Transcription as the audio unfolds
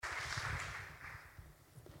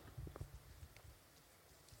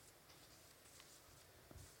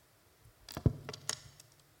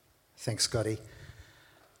Thanks, Scotty.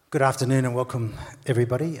 Good afternoon and welcome,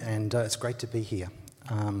 everybody, and it's great to be here.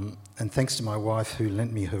 And thanks to my wife who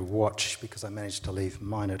lent me her watch because I managed to leave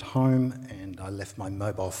mine at home and I left my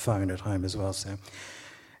mobile phone at home as well. So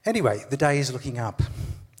anyway, the day is looking up.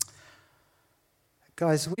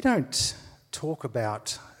 Guys, we don't talk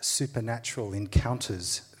about supernatural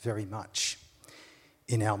encounters very much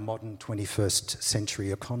in our modern 21st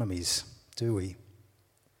century economies, do we?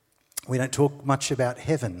 We don't talk much about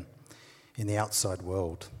heaven in the outside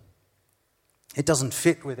world. It doesn't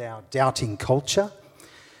fit with our doubting culture.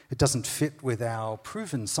 It doesn't fit with our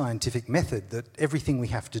proven scientific method that everything we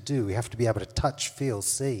have to do, we have to be able to touch, feel,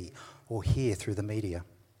 see, or hear through the media.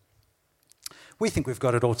 We think we've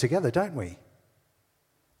got it all together, don't we?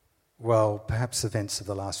 Well, perhaps events of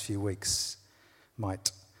the last few weeks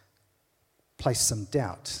might place some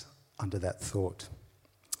doubt under that thought.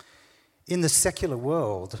 In the secular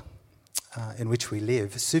world in which we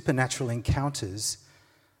live, supernatural encounters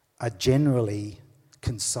are generally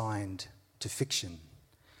consigned to fiction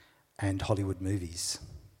and Hollywood movies.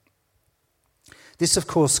 This, of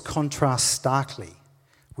course, contrasts starkly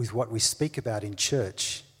with what we speak about in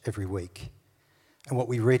church every week and what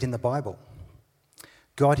we read in the Bible.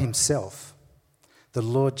 God Himself, the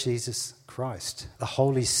Lord Jesus Christ, the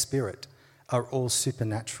Holy Spirit are all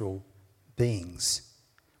supernatural beings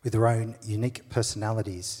with their own unique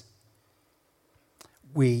personalities.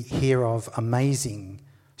 We hear of amazing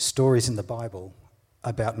stories in the Bible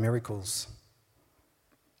about miracles,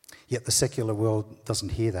 yet the secular world doesn't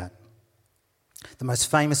hear that. The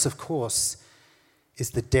most famous, of course,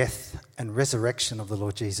 is the death and resurrection of the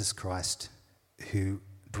Lord Jesus Christ, who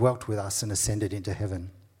dwelt with us and ascended into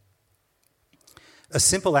heaven. A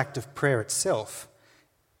simple act of prayer itself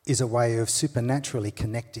is a way of supernaturally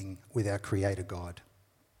connecting with our Creator God.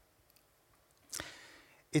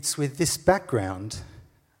 It's with this background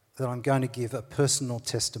that I'm going to give a personal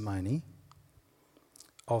testimony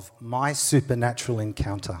of my supernatural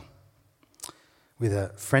encounter with a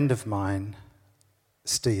friend of mine,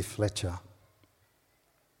 Steve Fletcher,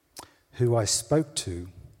 who I spoke to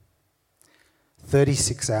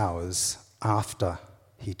 36 hours after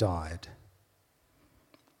he died.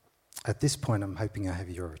 At this point, I'm hoping I have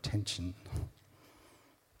your attention.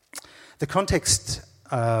 The context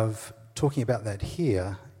of talking about that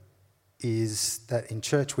here is that in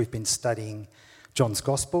church we've been studying John's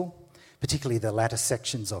Gospel, particularly the latter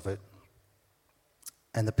sections of it.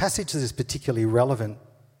 And the passage that is particularly relevant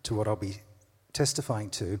to what I'll be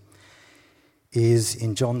testifying to is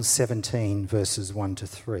in John 17, verses 1 to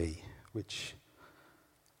 3, which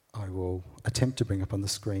I will attempt to bring up on the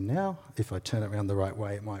screen now. If I turn it around the right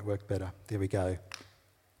way, it might work better. There we go.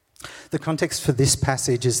 The context for this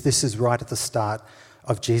passage is this is right at the start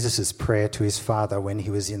of Jesus' prayer to his Father when he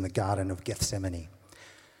was in the Garden of Gethsemane,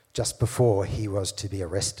 just before he was to be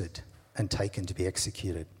arrested and taken to be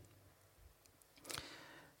executed.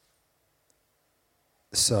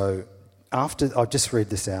 So I'll just read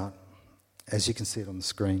this out, as you can see it on the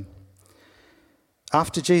screen.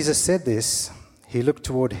 After Jesus said this, he looked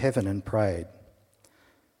toward heaven and prayed,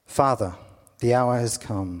 "Father, the hour has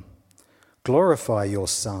come. Glorify your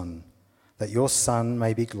Son, that your Son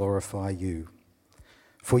may be glorify you.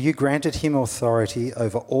 For you granted him authority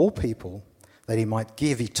over all people, that he might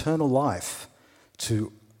give eternal life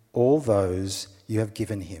to all those you have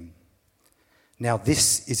given him. Now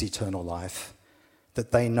this is eternal life,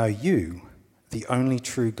 that they know you, the only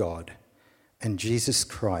true God, and Jesus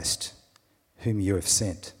Christ, whom you have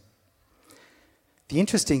sent." The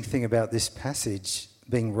interesting thing about this passage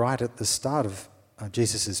being right at the start of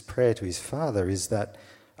Jesus' prayer to his Father is that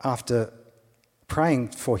after praying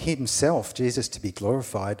for himself, Jesus, to be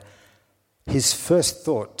glorified, his first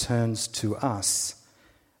thought turns to us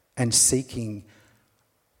and seeking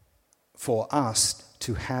for us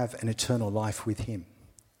to have an eternal life with him.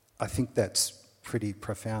 I think that's pretty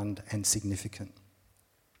profound and significant.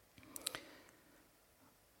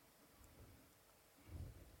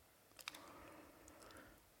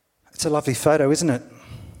 It's a lovely photo, isn't it?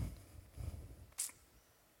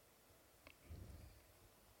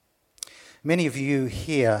 Many of you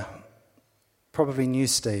here probably knew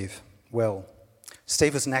Steve well.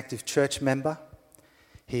 Steve was an active church member.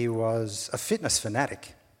 He was a fitness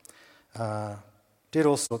fanatic, did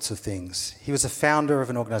all sorts of things. He was a founder of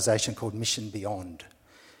an organisation called Mission Beyond,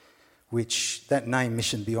 which that name,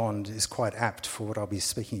 Mission Beyond, is quite apt for what I'll be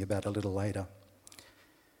speaking about a little later.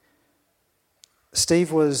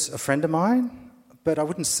 Steve was a friend of mine, but I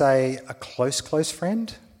wouldn't say a close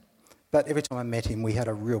friend. But every time I met him, we had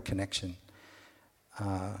a real connection.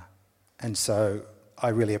 And so I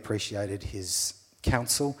really appreciated his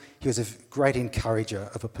counsel. He was a great encourager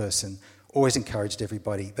of a person, always encouraged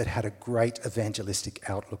everybody, but had a great evangelistic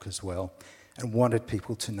outlook as well and wanted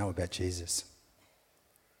people to know about Jesus.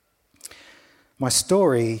 My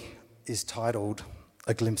story is titled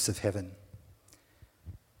A Glimpse of Heaven,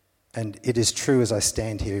 and it is true as I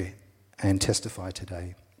stand here and testify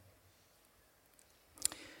today.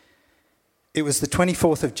 It was the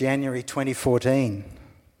 24th of January 2014,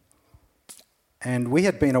 and we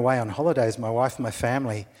had been away on holidays, my wife and my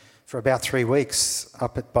family, for about 3 weeks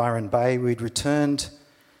up at Byron Bay. We'd returned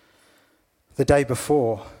the day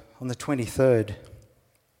before, on the 23rd.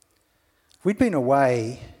 We'd been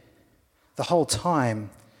away the whole time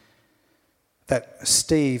that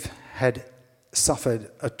Steve had suffered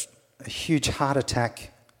a huge heart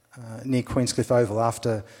attack near Queenscliff Oval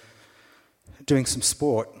after doing some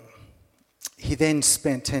sport. He then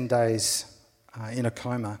spent 10 days in a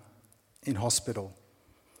coma in hospital.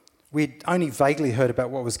 We'd only vaguely heard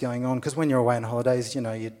about what was going on, because when you're away on holidays,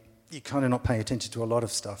 you're kind of not paying attention to a lot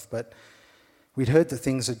of stuff, but we'd heard that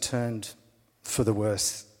things had turned for the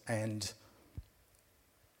worse, and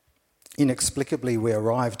inexplicably we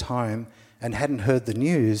arrived home and hadn't heard the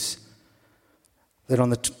news that on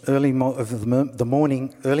the early in the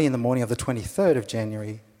morning of the 23rd of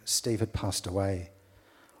January, Steve had passed away.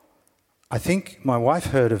 I think my wife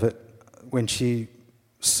heard of it when she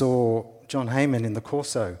saw John Heyman in the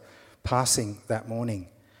Corso passing that morning.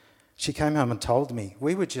 She came home and told me.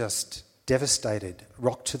 We were just devastated,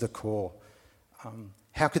 rocked to the core.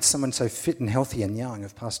 How could someone so fit and healthy and young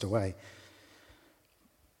have passed away?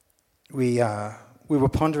 We were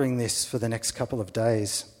pondering this for the next couple of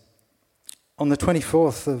days. On the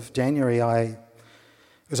 24th of January, it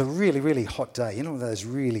was a really, really hot day. You know those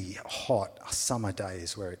really hot summer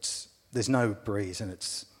days where there's no breeze and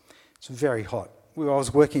it's very hot. I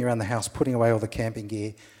was working around the house, putting away all the camping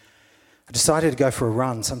gear. I decided to go for a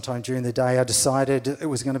run sometime during the day. I decided it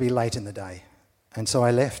was going to be late in the day. And so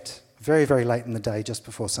I left very, very late in the day, just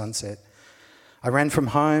before sunset. I ran from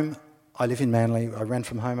home. I live in Manly. I ran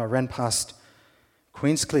from home. I ran past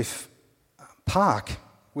Queenscliff Park,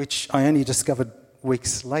 which I only discovered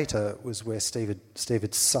weeks later was where Steve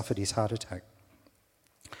had suffered his heart attack.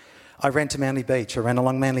 I ran to Manly Beach. I ran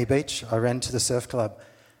along Manly Beach. I ran to the surf club.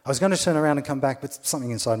 I was going to turn around and come back, but something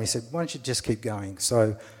inside me said, why don't you just keep going?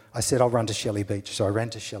 So I said, I'll run to Shelley Beach. So I ran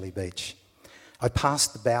to Shelley Beach. I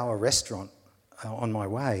passed the Bower restaurant on my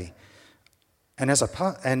way. And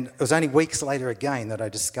it was only weeks later again that I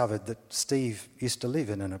discovered that Steve used to live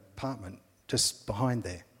in an apartment just behind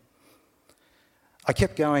there. I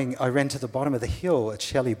kept going. I ran to the bottom of the hill at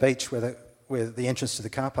Shelley Beach where the entrance to the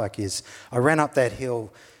car park is. I ran up that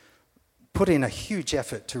hill, put in a huge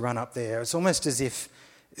effort to run up there. It's almost as if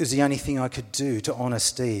it was the only thing I could do to honour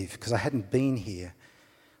Steve, because I hadn't been here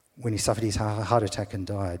when he suffered his heart attack and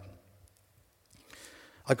died.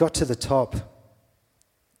 I got to the top.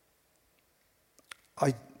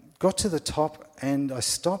 And I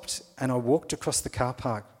stopped and I walked across the car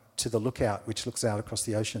park to the lookout, which looks out across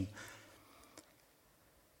the ocean.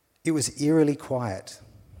 It was eerily quiet.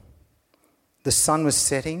 The sun was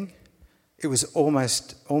setting. It was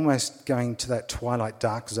almost going to that twilight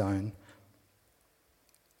dark zone.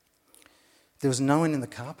 There was no one in the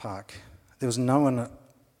car park. There was no one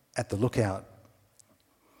at the lookout.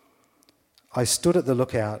 I stood at the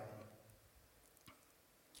lookout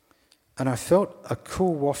and I felt a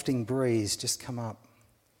cool wafting breeze just come up,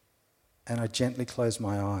 and I gently closed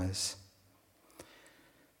my eyes.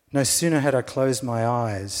 No sooner had I closed my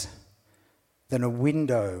eyes than a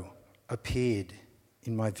window appeared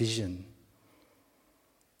in my vision.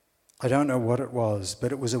 I don't know what it was,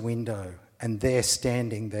 but it was a window, and there,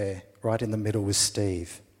 standing there, right in the middle, was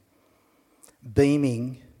Steve.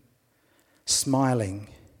 Beaming, smiling,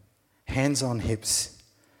 hands on hips,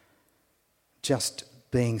 just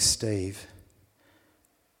being Steve.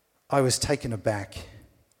 I was taken aback,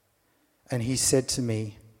 and he said to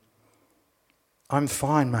me, I'm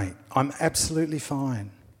fine, mate. I'm absolutely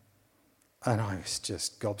fine. And I was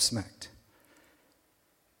just gobsmacked.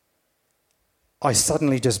 I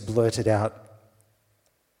suddenly just blurted out,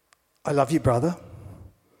 I love you, brother.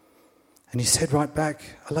 And he said right back,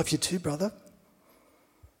 I love you too, brother.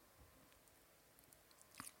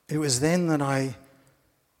 It was then that I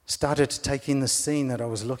started to take in the scene that I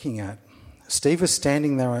was looking at. Steve was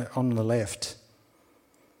standing there on the left.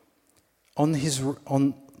 On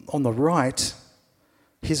the right,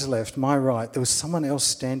 his left, my right, there was someone else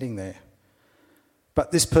standing there.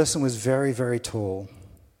 But this person was very, very tall.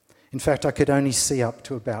 In fact, I could only see up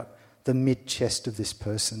to about the mid-chest of this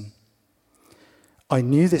person. I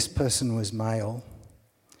knew this person was male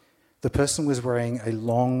The person was wearing a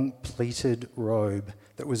long pleated robe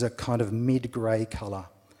that was a kind of mid-grey colour,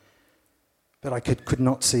 but I could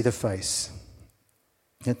not see the face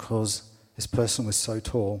because this person was so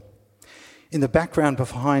tall. In the background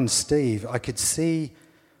behind Steve, I could see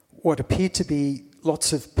what appeared to be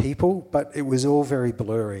lots of people, but it was all very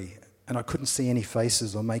blurry, and I couldn't see any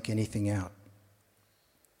faces or make anything out.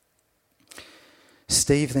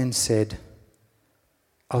 Steve then said,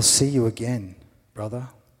 "I'll see you again, brother."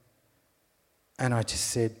 And I just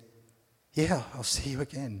said, "Yeah, I'll see you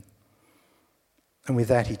again." And with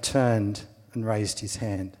that, he turned and raised his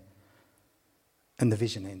hand, and the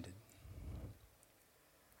vision ended.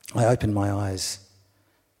 I opened my eyes,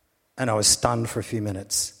 and I was stunned for a few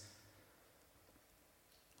minutes.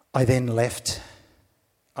 I then left.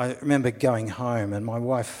 I remember going home, and my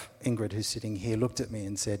wife, Ingrid, who's sitting here, looked at me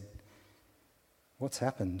and said, "What's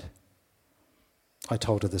happened?" I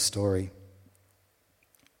told her the story.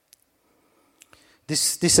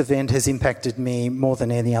 This event has impacted me more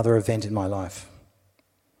than any other event in my life.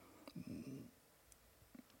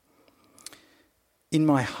 In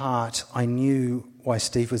my heart, I knew why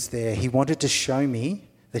Steve was there. He wanted to show me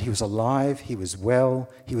that he was alive, he was well,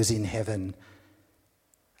 he was in heaven,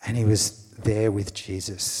 and he was there with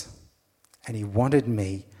Jesus. And he wanted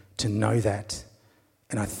me to know that,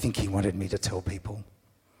 and I think he wanted me to tell people.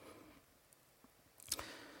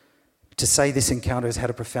 To say this encounter has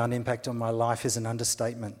had a profound impact on my life is an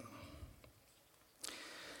understatement.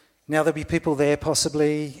 Now, there'll be people there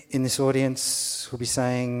possibly in this audience who'll be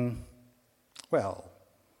saying, "Well,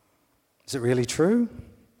 is it really true?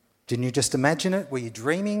 Didn't you just imagine it? Were you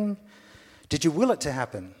dreaming? Did you will it to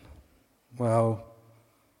happen?" Well,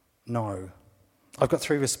 no. I've got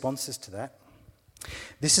 3 responses to that.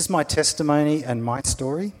 This is my testimony and my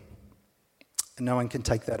story, and no one can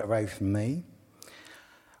take that away from me.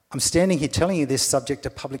 I'm standing here telling you this subject to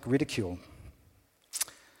public ridicule.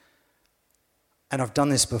 And I've done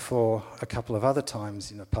this before a couple of other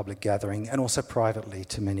times in a public gathering and also privately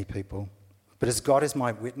to many people. But as God is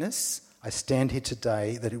my witness, I stand here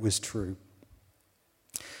today that it was true.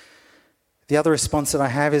 The other response that I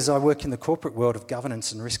have is I work in the corporate world of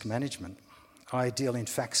governance and risk management. I deal in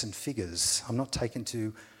facts and figures. I'm not taken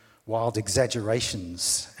to wild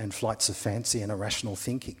exaggerations and flights of fancy and irrational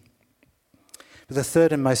thinking. But the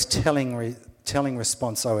third and most telling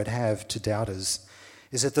response I would have to doubters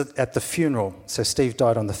is at the funeral. So Steve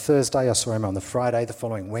died on the Thursday, I saw him on the Friday, the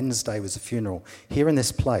following Wednesday was the funeral, here in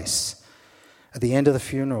this place. At the end of the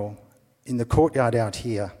funeral, in the courtyard out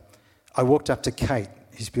here, I walked up to Kate,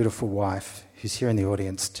 his beautiful wife, who's here in the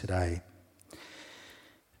audience today.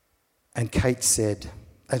 And Kate said,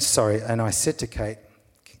 and I said to Kate,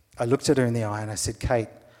 I looked at her in the eye and I said, "Kate,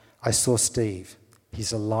 I saw Steve.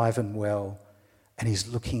 He's alive and well, and he's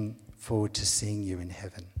looking forward to seeing you in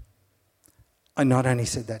heaven." I not only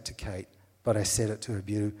said that to Kate, but I said it to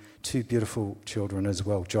her 2 beautiful children as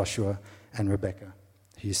well, Joshua and Rebecca,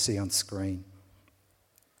 who you see on screen.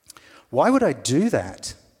 Why would I do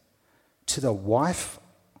that to the wife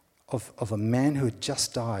of a man who had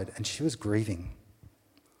just died and she was grieving?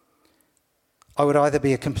 I would either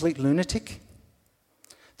be a complete lunatic,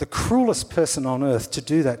 the cruelest person on earth to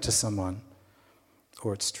do that to someone,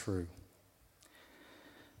 or it's true.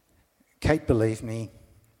 Kate believed me,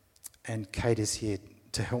 and Kate is here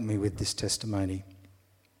to help me with this testimony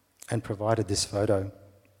and provided this photo.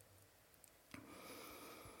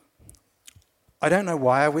 I don't know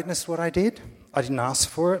why I witnessed what I did. I didn't ask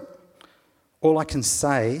for it. All I can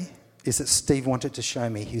say is that Steve wanted to show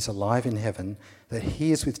me he's alive in heaven, that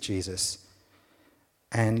he is with Jesus,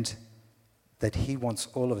 and that he wants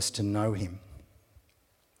all of us to know him.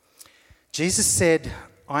 Jesus said,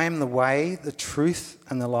 "I am the way, the truth,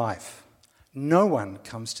 and the life. No one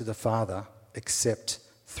comes to the Father except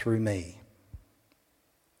through me."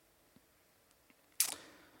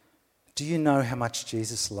 Do you know how much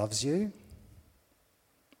Jesus loves you?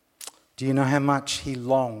 Do you know how much he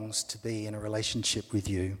longs to be in a relationship with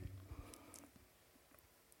you?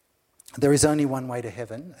 There is only one way to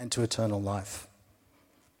heaven and to eternal life.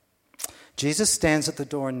 Jesus stands at the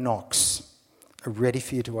door and knocks, ready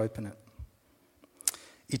for you to open it.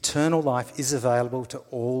 Eternal life is available to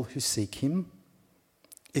all who seek him.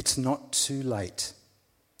 It's not too late,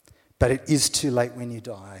 but it is too late when you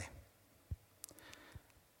die.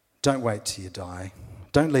 Don't wait till you die.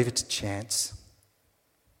 Don't leave it to chance.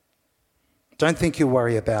 Don't think you'll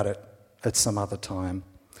worry about it at some other time.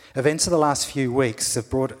 Events of the last few weeks have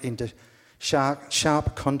brought into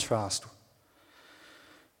sharp contrast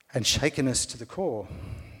and shaken us to the core.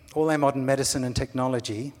 All our modern medicine and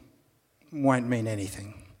technology won't mean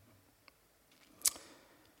anything.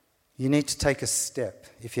 You need to take a step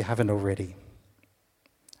if you haven't already.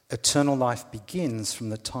 Eternal life begins from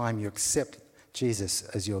the time you accept Jesus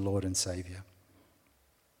as your Lord and Saviour.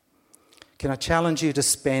 Can I challenge you to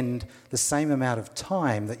spend the same amount of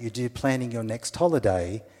time that you do planning your next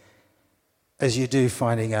holiday as you do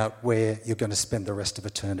finding out where you're going to spend the rest of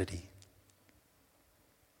eternity?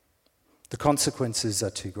 The consequences are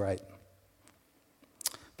too great.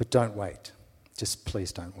 But don't wait. Just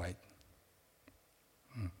please don't wait.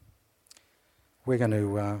 We're going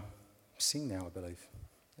to sing now, I believe.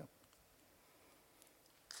 Yep.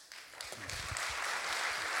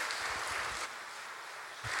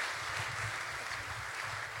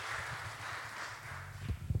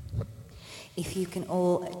 If you can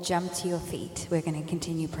all jump to your feet, we're going to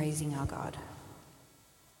continue praising our God.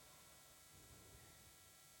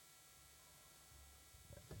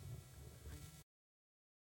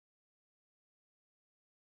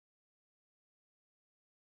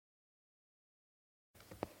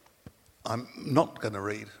 I'm not going to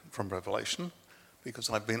read from Revelation because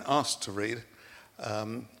I've been asked to read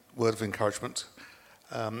word of encouragement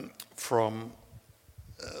from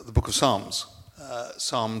the book of Psalms,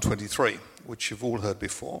 Psalm 23, which you've all heard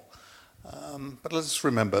before. But let's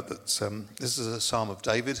remember that this is a psalm of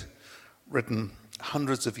David, written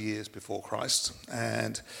hundreds of years before Christ,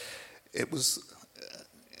 and it's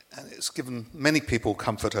given many people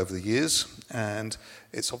comfort over the years, and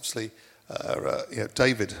it's obviously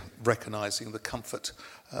David recognizing the comfort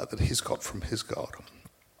that he's got from his God.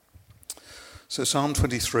 So Psalm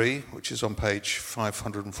 23, which is on page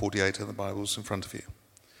 548 in the Bibles in front of you.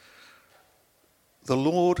 The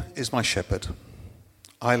Lord is my shepherd.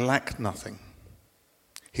 I lack nothing.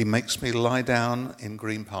 He makes me lie down in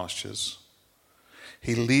green pastures.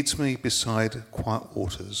 He leads me beside quiet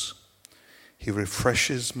waters. He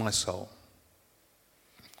refreshes my soul.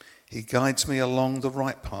 He guides me along the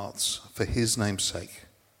right paths for his name's sake.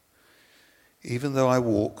 Even though I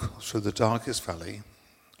walk through the darkest valley,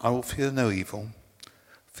 I will fear no evil,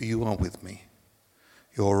 for you are with me.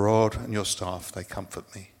 Your rod and your staff, they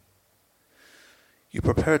comfort me. You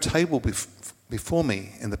prepare a table before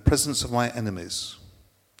me in the presence of my enemies.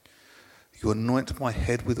 You anoint my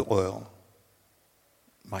head with oil.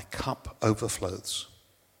 My cup overflows.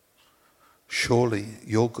 Surely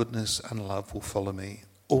your goodness and love will follow me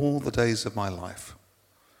all the days of my life,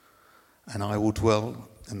 and I will dwell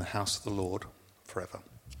in the house of the Lord forever.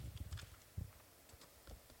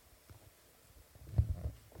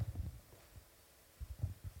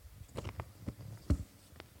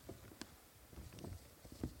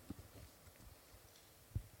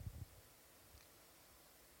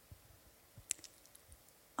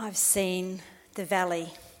 I've seen the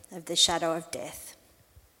valley of the shadow of death.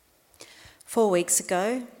 4 weeks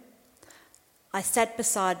ago, I sat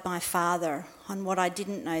beside my father on what I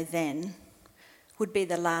didn't know then would be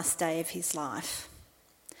the last day of his life.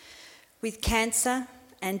 With cancer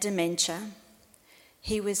and dementia,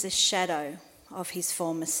 he was a shadow of his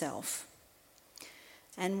former self.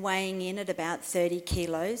 And weighing in at about 30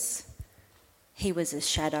 kilos, he was a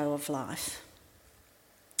shadow of life.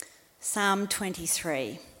 Psalm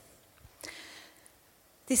 23.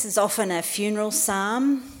 This is often a funeral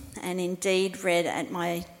psalm, and indeed read at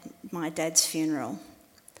my dad's funeral.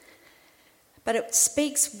 But it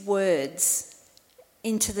speaks words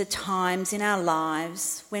into the times in our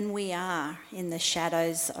lives when we are in the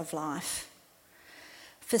shadows of life.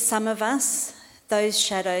 For some of us, those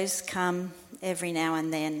shadows come every now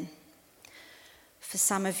and then. For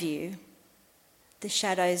some of you, the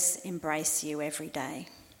shadows embrace you every day.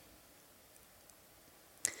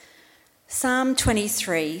 Psalm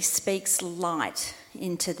 23 speaks light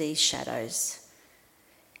into these shadows.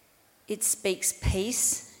 It speaks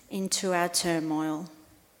peace into our turmoil.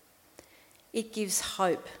 It gives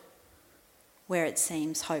hope where it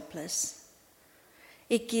seems hopeless.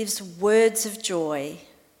 It gives words of joy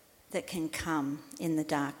that can come in the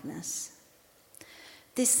darkness.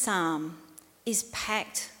 This psalm is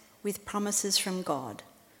packed with promises from God,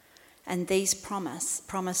 and these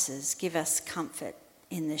promises give us comfort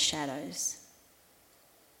in the shadows.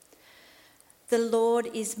 The Lord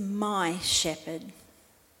is my shepherd.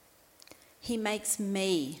 He makes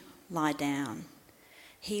me lie down.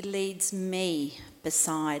 He leads me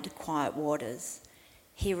beside quiet waters.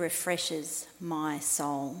 He refreshes my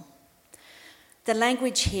soul. The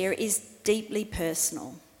language here is deeply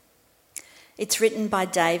personal. It's written by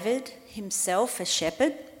David, himself a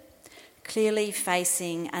shepherd, clearly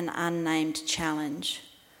facing an unnamed challenge,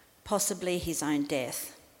 possibly his own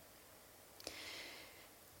death.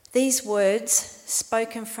 These words,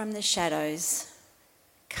 spoken from the shadows,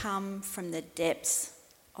 come from the depths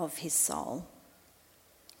of his soul.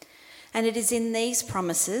 And it is in these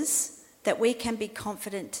promises that we can be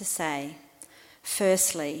confident to say,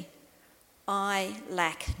 firstly, I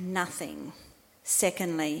lack nothing.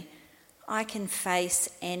 Secondly, I can face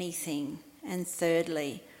anything. And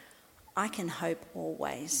thirdly, I can hope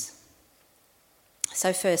always.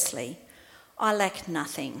 So firstly, I lack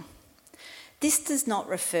nothing. This does not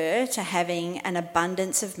refer to having an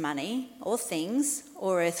abundance of money or things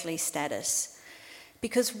or earthly status,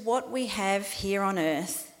 because what we have here on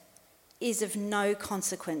earth is of no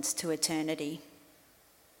consequence to eternity.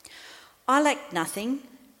 I lack nothing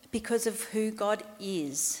because of who God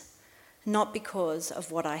is, not because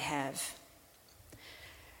of what I have.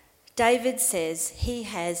 David says he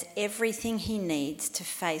has everything he needs to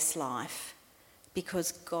face life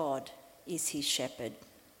because God is his shepherd.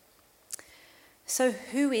 So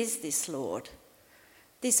who is this Lord?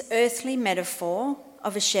 This earthly metaphor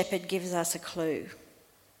of a shepherd gives us a clue.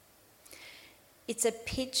 It's a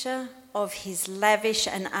picture of his lavish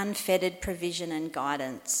and unfettered provision and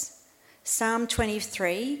guidance. Psalm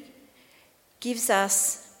 23 gives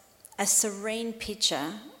us a serene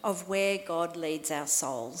picture of where God leads our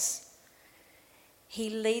souls. He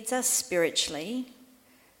leads us spiritually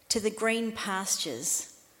to the green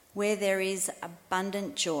pastures where there is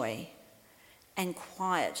abundant joy and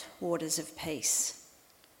quiet waters of peace.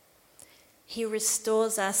 He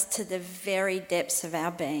restores us to the very depths of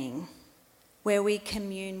our being, where we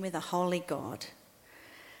commune with a holy God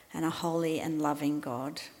and a holy and loving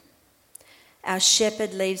God. Our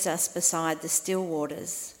shepherd leaves us beside the still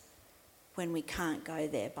waters when we can't go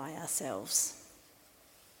there by ourselves.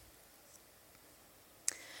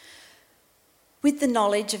 With the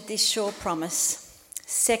knowledge of this sure promise,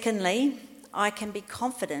 secondly, I can be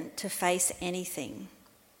confident to face anything.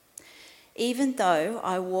 Even though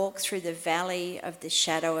I walk through the valley of the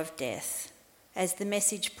shadow of death, as the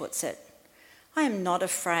message puts it, I am not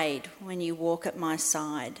afraid when you walk at my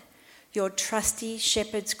side. Your trusty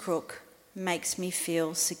shepherd's crook makes me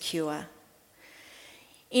feel secure.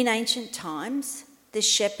 In ancient times, the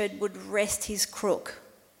shepherd would rest his crook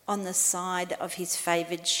on the side of his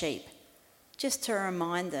favoured sheep, just to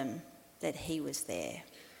remind them that he was there.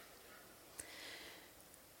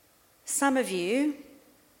 Some of you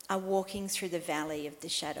are walking through the valley of the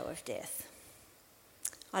shadow of death.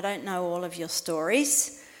 I don't know all of your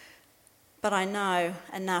stories, but I know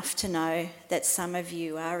enough to know that some of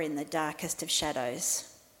you are in the darkest of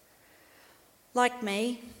shadows. Like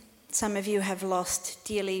me, some of you have lost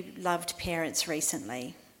dearly loved parents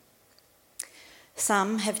recently.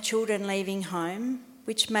 Some have children leaving home,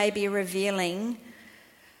 which may be revealing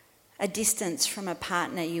a distance from a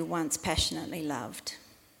partner you once passionately loved.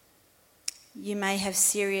 You may have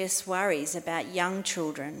serious worries about young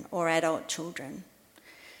children or adult children.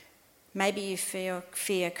 Maybe you fear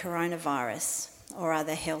coronavirus or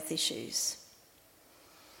other health issues.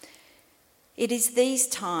 It is these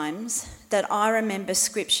times that I remember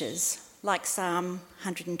scriptures like Psalm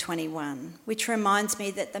 121, which reminds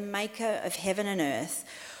me that the Maker of heaven and earth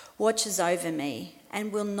watches over me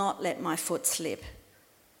and will not let my foot slip.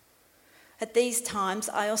 At these times,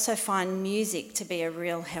 I also find music to be a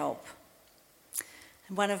real help.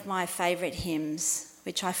 One of my favourite hymns,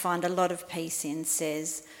 which I find a lot of peace in,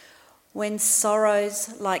 says, "When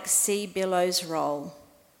sorrows like sea billows roll,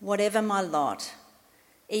 whatever my lot,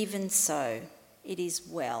 even so, it is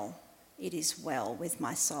well with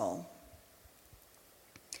my soul."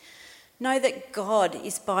 Know that God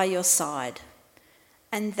is by your side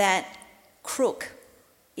and that crook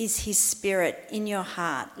is his spirit in your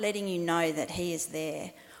heart, letting you know that he is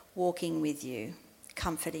there, walking with you,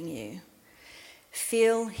 comforting you.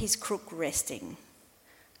 Feel his crook resting.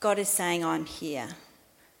 God is saying, I'm here.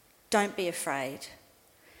 Don't be afraid.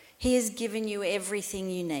 He has given you everything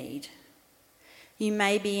you need. You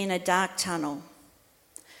may be in a dark tunnel,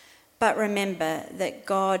 but remember that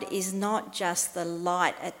God is not just the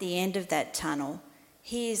light at the end of that tunnel.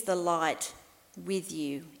 He is the light with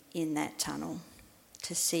you in that tunnel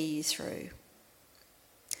to see you through.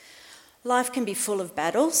 Life can be full of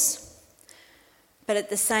battles, but at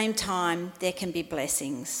the same time, there can be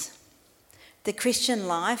blessings. The Christian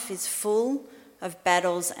life is full of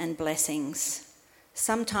battles and blessings,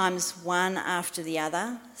 sometimes one after the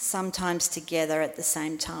other, sometimes together at the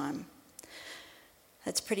same time.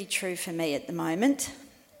 That's pretty true for me at the moment.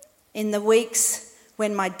 In the weeks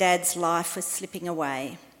when my dad's life was slipping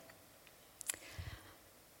away,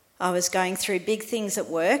 I was going through big things at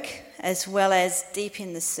work, as well as deep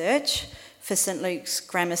in the search for St Luke's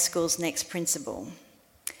Grammar School's next principal.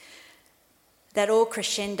 That all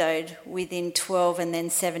crescendoed within 12 and then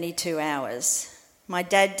 72 hours. My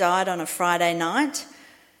dad died on a Friday night,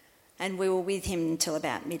 and we were with him until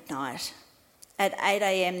about midnight. At 8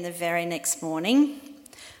 a.m. the very next morning,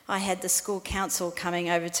 I had the school council coming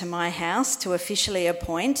over to my house to officially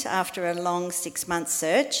appoint, after a long 6-month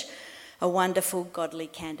search, a wonderful godly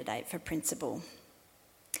candidate for principal.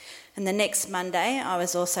 And the next Monday, I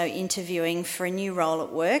was also interviewing for a new role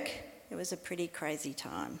at work. It was a pretty crazy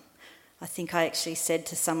time. I think I actually said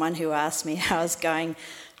to someone who asked me how I was going,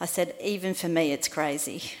 I said, even for me, it's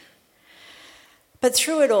crazy. But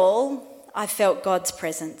through it all, I felt God's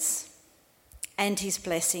presence and his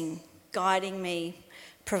blessing, guiding me,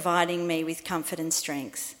 providing me with comfort and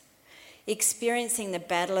strength, experiencing the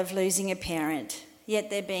battle of losing a parent,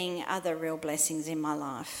 yet there being other real blessings in my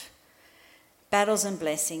life. Battles and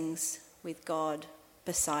blessings with God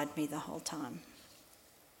beside me the whole time.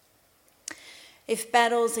 If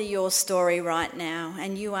battles are your story right now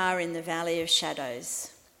and you are in the valley of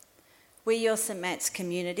shadows, we, your St. Matt's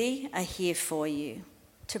community, are here for you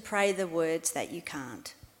to pray the words that you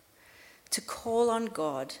can't, to call on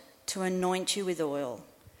God to anoint you with oil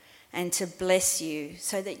and to bless you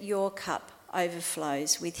so that your cup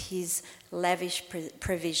overflows with his lavish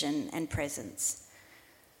provision and presence.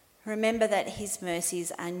 Remember that his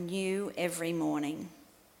mercies are new every morning,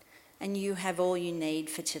 and you have all you need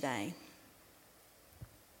for today.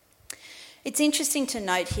 It's interesting to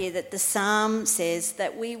note here that the psalm says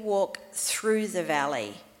that we walk through the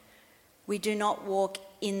valley. We do not walk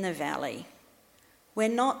in the valley. We're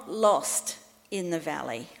not lost in the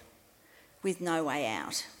valley with no way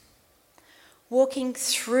out. Walking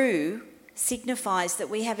through signifies that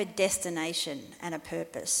we have a destination and a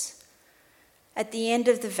purpose. At the end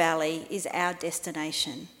of the valley is our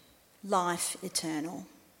destination, life eternal.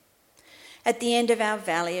 At the end of our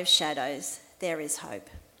valley of shadows, there is hope.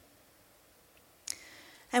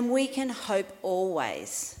 And we can hope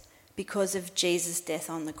always because of Jesus' death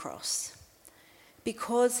on the cross,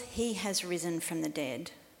 because he has risen from the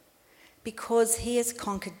dead, because he has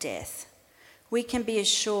conquered death. We can be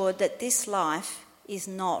assured that this life is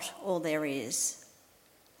not all there is.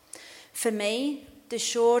 For me, the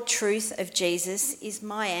sure truth of Jesus is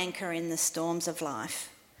my anchor in the storms of life.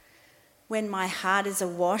 When my heart is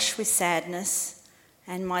awash with sadness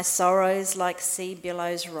and my sorrows like sea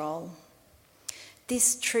billows roll,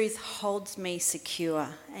 this truth holds me secure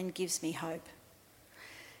and gives me hope.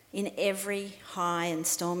 In every high and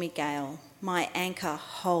stormy gale, my anchor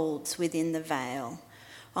holds within the veil.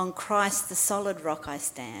 On Christ, the solid rock, I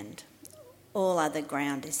stand. All other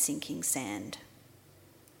ground is sinking sand.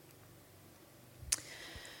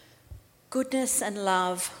 Goodness and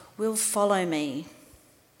love will follow me.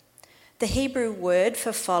 The Hebrew word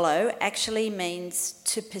for follow actually means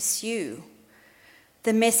to pursue.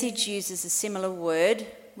 The Message uses a similar word,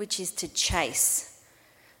 which is to chase.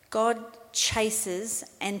 God chases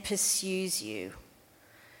and pursues you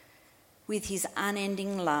with his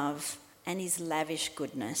unending love and his lavish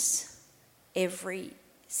goodness every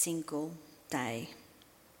single day.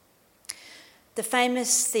 The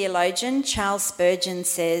famous theologian Charles Spurgeon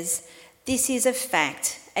says, "This is a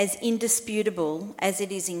fact as indisputable as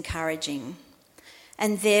it is encouraging,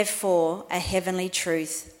 and therefore a heavenly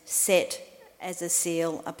truth set as a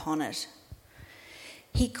seal upon it."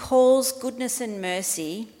 He calls goodness and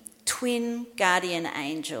mercy twin guardian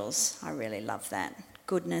angels. I really love that.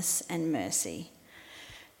 Goodness and mercy.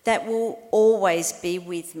 That will always be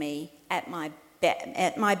with me at my back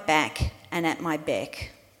and at my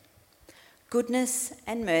beck. Goodness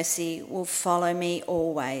and mercy will follow me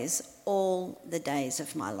always, all the days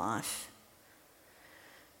of my life.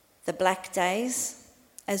 The black days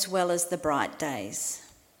as well as the bright days.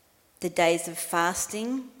 The days of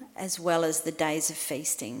fasting as well as the days of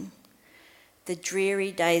feasting. The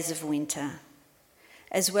dreary days of winter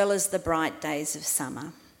as well as the bright days of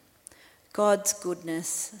summer. God's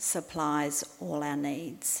goodness supplies all our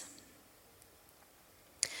needs.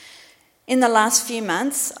 In the last few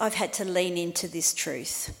months, I've had to lean into this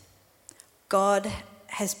truth. God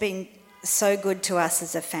has been so good to us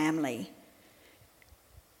as a family,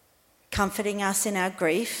 comforting us in our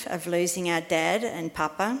grief of losing our dad and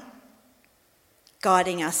papa,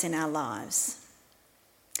 guiding us in our lives.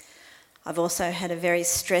 I've also had a very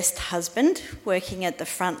stressed husband working at the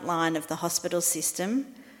front line of the hospital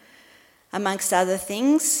system, amongst other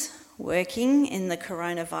things, working in the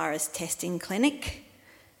coronavirus testing clinic,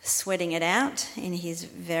 sweating it out in his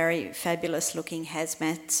very fabulous looking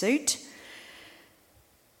hazmat suit.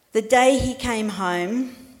 The day he came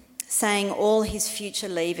home saying all his future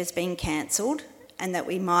leave has been cancelled and that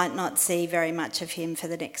we might not see very much of him for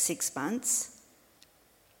the next 6 months,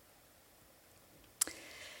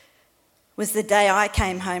 was the day I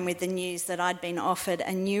came home with the news that I'd been offered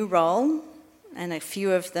a new role and a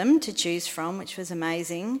few of them to choose from, which was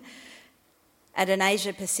amazing, at an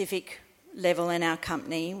Asia Pacific level in our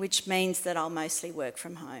company, which means that I'll mostly work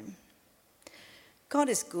from home. God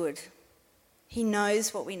is good. He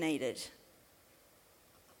knows what we needed.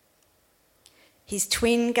 His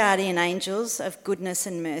twin guardian angels of goodness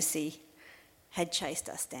and mercy had chased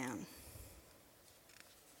us down.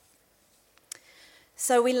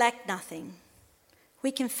 So we lack nothing.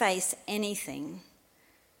 We can face anything,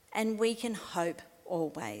 and we can hope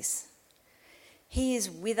always. He is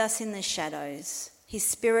with us in the shadows, his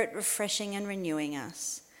spirit refreshing and renewing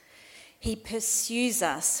us. He pursues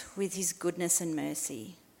us with his goodness and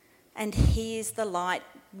mercy, and he is the light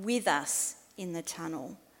with us in the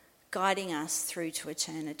tunnel, guiding us through to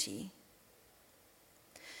eternity.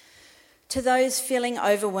 To those feeling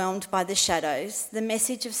overwhelmed by the shadows, the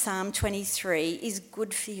message of Psalm 23 is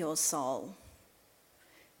good for your soul.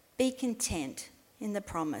 Be content in the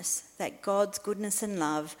promise that God's goodness and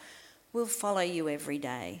love will follow you every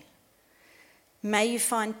day. May you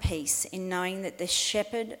find peace in knowing that the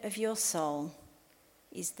shepherd of your soul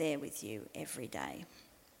is there with you every day.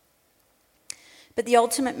 But the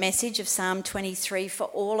ultimate message of Psalm 23 for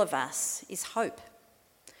all of us is hope.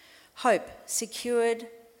 Hope secured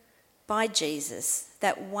by Jesus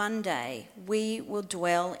that one day we will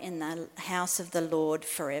dwell in the house of the Lord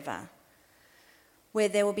forever, where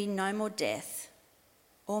there will be no more death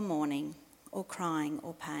or mourning or crying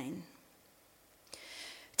or pain.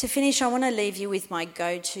 To finish, I want to leave you with my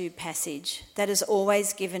go-to passage that has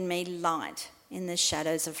always given me light in the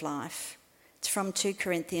shadows of life. It's from 2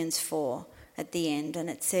 Corinthians 4 at the end, and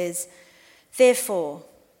it says, "Therefore,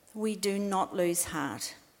 we do not lose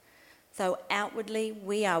heart. Though outwardly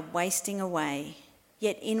we are wasting away,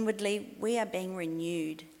 yet inwardly we are being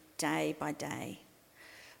renewed day by day.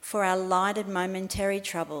 For our light and momentary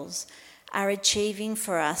troubles are achieving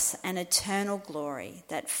for us an eternal glory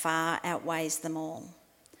that far outweighs them all.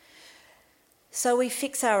 So we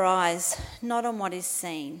fix our eyes not on what is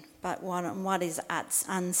seen, but on what is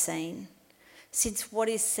unseen, since what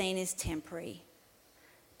is seen is temporary,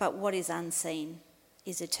 but what is unseen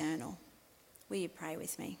is eternal." Will you pray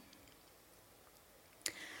with me?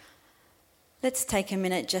 Let's take a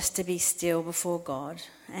minute just to be still before God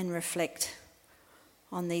and reflect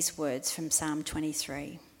on these words from Psalm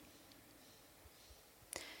 23.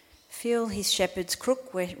 Feel his shepherd's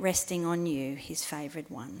crook resting on you, his favoured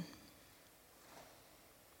one.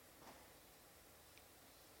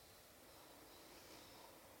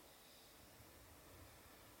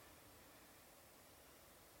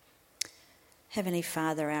 Heavenly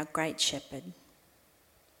Father, our great shepherd,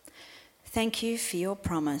 thank you for your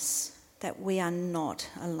promise that we are not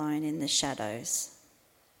alone in the shadows.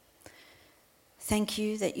 Thank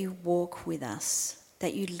you that you walk with us,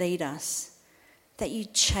 that you lead us, that you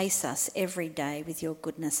chase us every day with your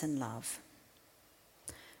goodness and love.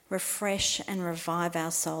 Refresh and revive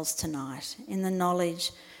our souls tonight in the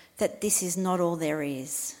knowledge that this is not all there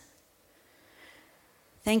is.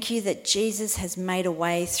 Thank you that Jesus has made a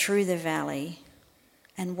way through the valley,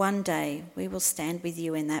 and one day we will stand with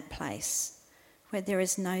you in that place where there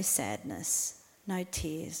is no sadness, no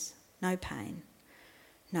tears, no pain,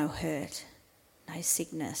 no hurt, no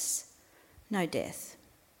sickness, no death.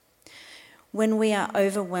 When we are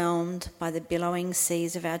overwhelmed by the billowing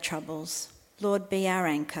seas of our troubles, Lord, be our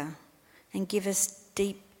anchor and give us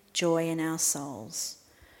deep joy in our souls,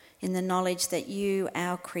 in the knowledge that you,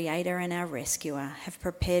 our Creator and our Rescuer, have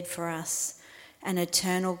prepared for us an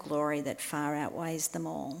eternal glory that far outweighs them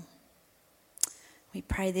all. We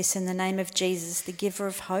pray this in the name of Jesus, the giver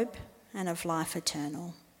of hope and of life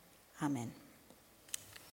eternal. Amen.